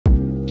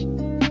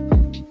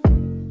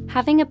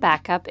Having a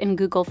backup in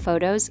Google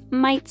Photos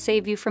might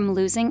save you from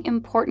losing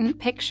important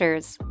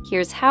pictures.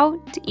 Here's how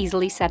to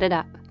easily set it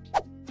up.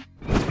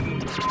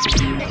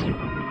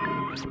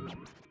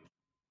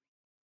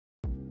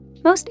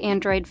 Most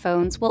Android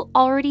phones will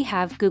already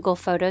have Google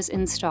Photos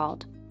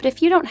installed, but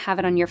if you don't have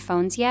it on your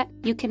phones yet,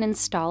 you can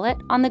install it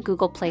on the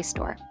Google Play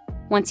Store.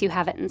 Once you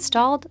have it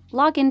installed,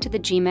 log into the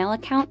Gmail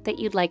account that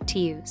you'd like to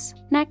use.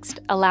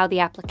 Next, allow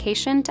the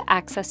application to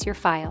access your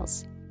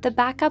files. The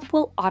backup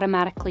will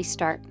automatically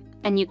start,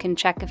 and you can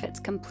check if it's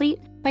complete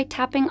by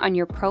tapping on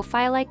your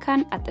profile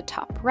icon at the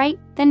top right,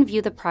 then view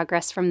the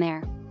progress from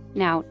there.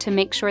 Now, to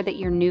make sure that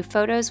your new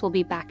photos will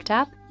be backed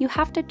up, you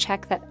have to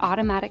check that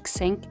automatic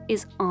sync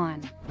is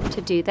on. To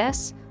do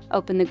this,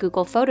 open the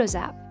Google Photos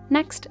app.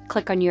 Next,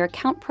 click on your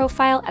account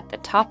profile at the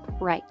top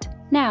right.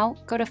 Now,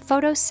 go to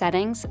Photo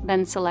Settings,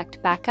 then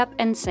select Backup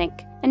and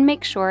Sync, and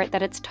make sure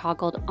that it's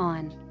toggled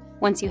on.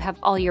 Once you have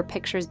all your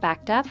pictures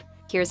backed up,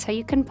 here's how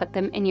you can put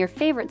them in your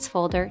Favorites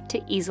folder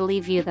to easily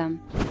view them.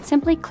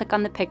 Simply click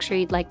on the picture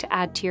you'd like to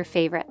add to your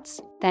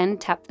favorites. Then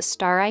tap the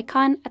star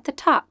icon at the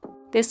top.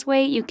 This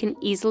way you can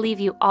easily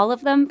view all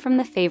of them from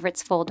the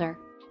Favorites folder.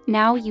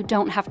 Now you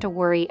don't have to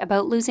worry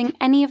about losing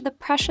any of the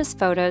precious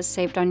photos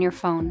saved on your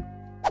phone.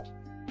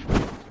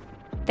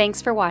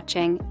 Thanks for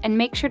watching, and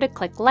make sure to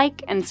click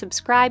like and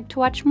subscribe to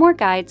watch more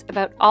guides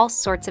about all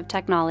sorts of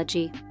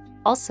technology.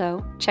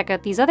 Also, check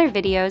out these other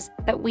videos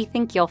that we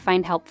think you'll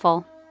find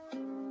helpful.